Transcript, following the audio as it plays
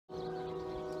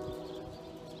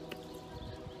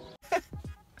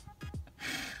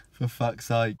For fuck's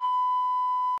sake.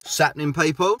 What's happening,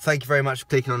 people? Thank you very much for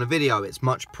clicking on the video. It's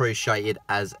much appreciated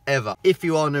as ever. If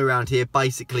you are new around here,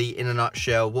 basically, in a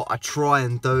nutshell, what I try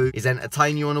and do is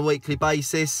entertain you on a weekly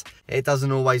basis. It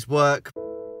doesn't always work.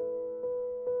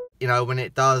 You know, when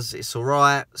it does, it's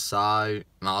alright, so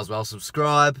might as well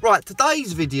subscribe. Right,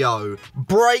 today's video,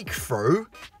 breakthrough,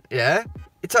 yeah?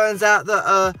 It turns out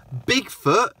that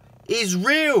Bigfoot is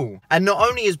real. And not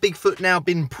only has Bigfoot now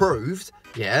been proved,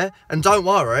 yeah, and don't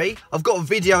worry, I've got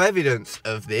video evidence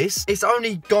of this. It's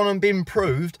only gone and been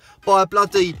proved by a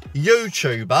bloody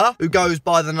YouTuber who goes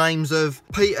by the names of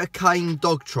PETER CAINE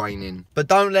Dog Training. But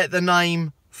don't let the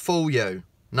name fool you.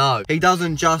 No, he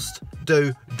doesn't just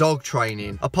do dog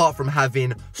training. Apart from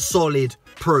having solid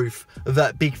proof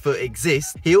that Bigfoot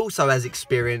exists, he also has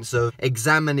experience of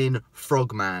examining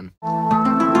frogman.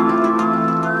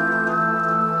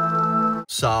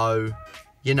 So,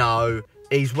 you know,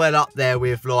 he's well up there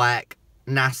with, like,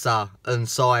 NASA and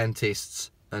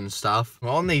scientists and stuff.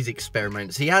 On these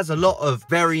experiments, he has a lot of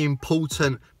very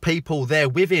important people there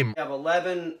with him. We have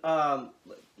 11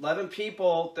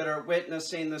 people that are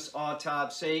witnessing this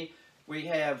autopsy. We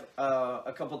have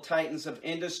a couple titans of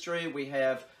industry. We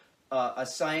have a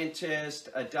scientist,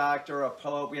 a doctor, a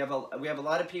poet. We have a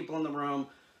lot of people in the room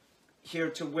here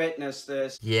to witness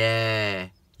this. Yeah,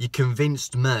 you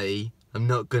convinced me. I'm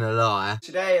not gonna lie.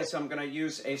 Today is I'm gonna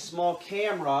use a small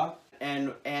camera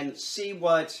and see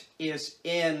what is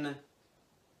in,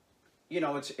 you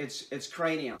know, its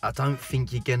cranium. I don't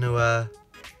think you're gonna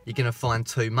find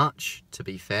too much, to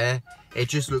be fair. It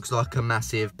just looks like a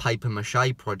massive paper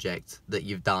mache project that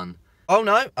you've done. Oh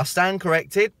no, I stand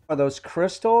corrected. Are those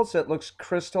crystals? It looks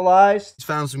crystallized. It's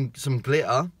found some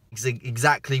glitter. It's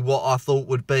exactly what I thought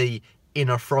would be in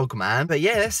a frogman. But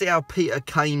yeah, let's see how PETER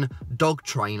CAINE Dog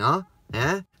Trainer,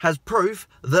 yeah, has proof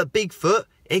that Bigfoot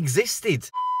existed.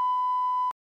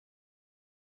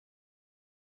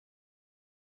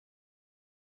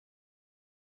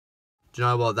 Do you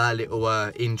know what? That little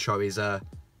intro is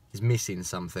missing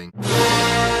something.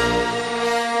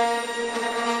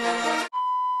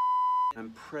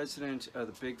 I'm president of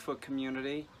the Bigfoot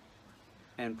community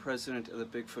and president of the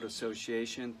Bigfoot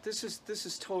Association. This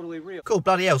is totally real. Cool,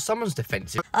 bloody hell, someone's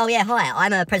defensive. Oh yeah, hi,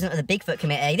 I'm a president of the Bigfoot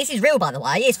committee. This is real, by the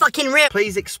way. It's fucking real.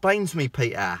 Please explain to me,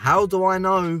 Peter, how do I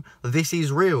know this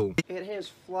is real? It has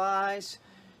flies.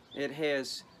 It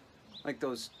has, like,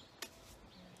 those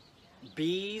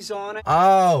bees on it.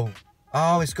 Oh,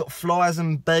 it's got flies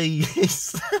and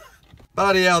bees.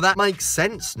 Bloody hell, that makes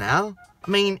sense now. I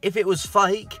mean, if it was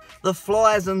fake, the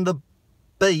flies and the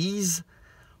bees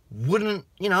wouldn't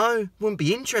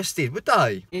be interested, would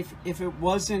they? If it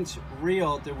wasn't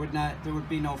real, there would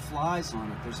be no flies on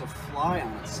it. There's a fly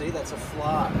on it. See, that's a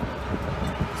fly.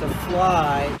 It's a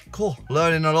fly. Cool,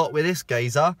 learning a lot with this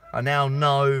geezer. I now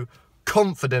know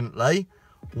confidently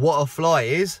what a fly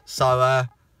is, so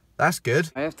that's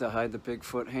good. I have to hide the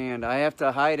Bigfoot hand. I have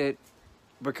to hide it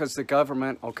because the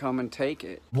government will come and take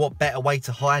it. What better way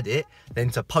to hide it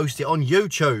than to post it on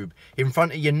YouTube in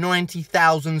front of your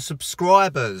 90,000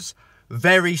 subscribers?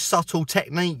 Very subtle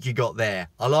technique you got there.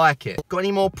 I like it. Got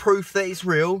any more proof that it's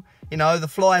real? You know, the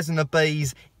flies and the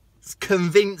bees, it's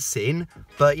convincing,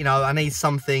 but, you know, I need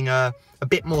something a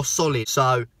bit more solid.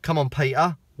 So, come on,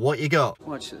 Peter, what you got?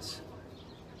 Watch this.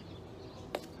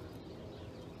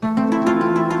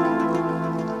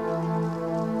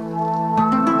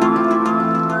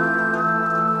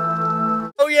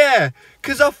 Yeah,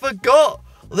 because I forgot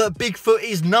that Bigfoot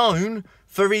is known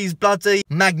for his bloody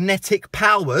magnetic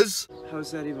powers. How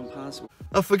is that even possible?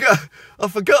 I forgot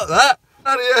that.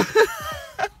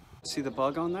 See the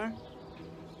bug on there?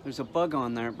 There's a bug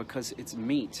on there because it's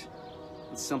meat.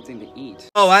 It's something to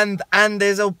eat. Oh, and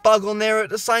there's a bug on there at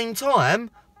the same time?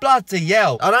 Bloody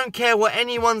hell. I don't care what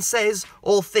anyone says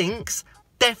or thinks.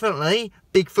 Definitely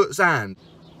Bigfoot's hand.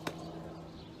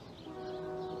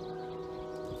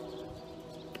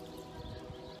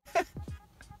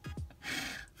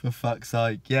 For fuck's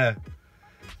sake, yeah.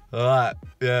 Alright,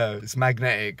 yeah, it's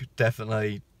magnetic.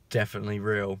 Definitely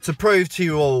real. To prove to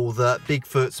you all that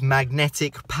Bigfoot's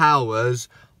magnetic powers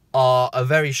are a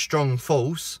very strong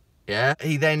force, yeah,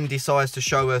 he then decides to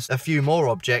show us a few more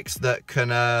objects that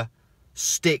can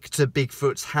stick to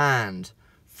Bigfoot's hand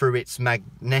through its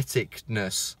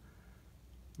magneticness.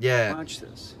 Yeah. Watch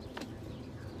this.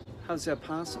 How's that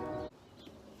possible?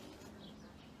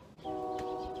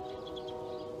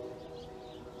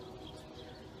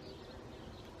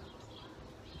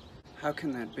 How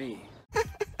can that be?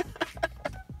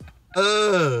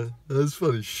 That's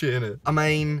funny shit, innit? I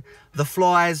mean, the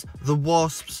flies, the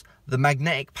wasps, the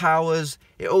magnetic powers,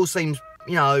 it all seems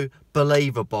you know,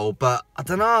 believable. But I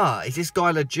don't know, is this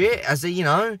guy legit? Has he, you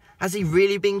know, has he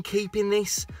really been keeping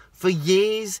this for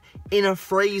years in a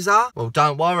freezer? Well,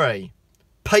 don't worry.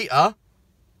 Peter,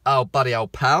 our buddy,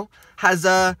 old pal, has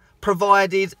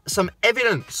provided some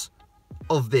evidence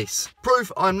of this.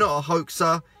 Proof I'm not a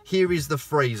hoaxer. Here is the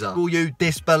freezer. All you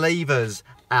disbelievers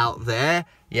out there,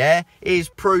 yeah, is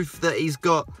proof that he's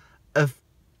got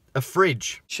a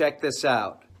fridge. Check this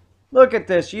out. Look at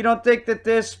this. You don't think that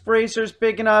this freezer's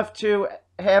big enough to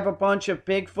have a bunch of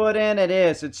Bigfoot in? It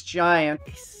is. It's giant.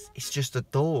 It's just a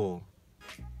door.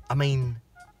 I mean,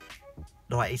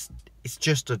 like, it's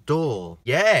just a door.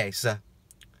 Yeah, it's a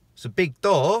big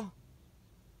door,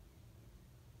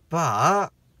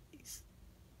 but it's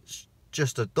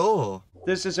just a door.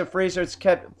 This is a freezer. It's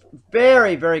kept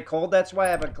very, very cold. That's why I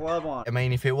have a glove on. I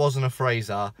mean, if it wasn't a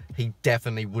freezer, he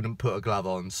definitely wouldn't put a glove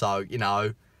on. So, you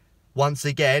know, once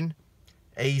again,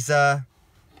 he's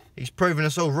proven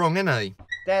us all wrong, isn't he?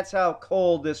 That's how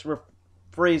cold this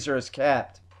freezer is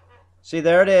kept. See,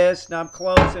 there it is. Now I'm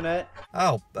closing it.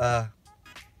 Oh,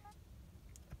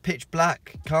 pitch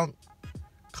black. Can't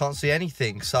see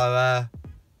anything. So,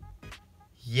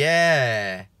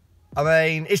 yeah. I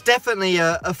mean, it's definitely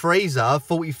a freezer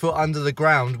 40 foot under the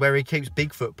ground where he keeps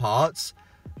Bigfoot parts.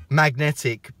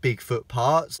 Magnetic Bigfoot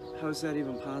parts. How is that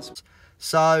even possible?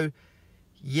 So,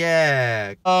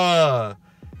 yeah. Oh,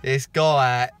 this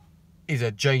guy is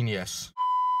a genius.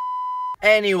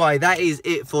 Anyway, that is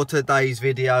it for today's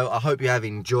video. I hope you have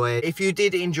enjoyed. If you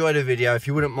did enjoy the video, if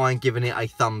you wouldn't mind giving it a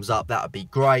thumbs up, that would be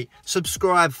great.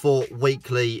 Subscribe for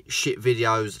weekly shit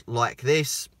videos like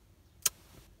this.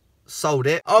 Sold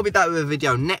it. I'll be back with a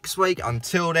video next week.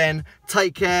 Until then,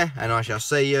 take care, and I shall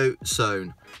see you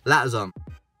soon. Latters on.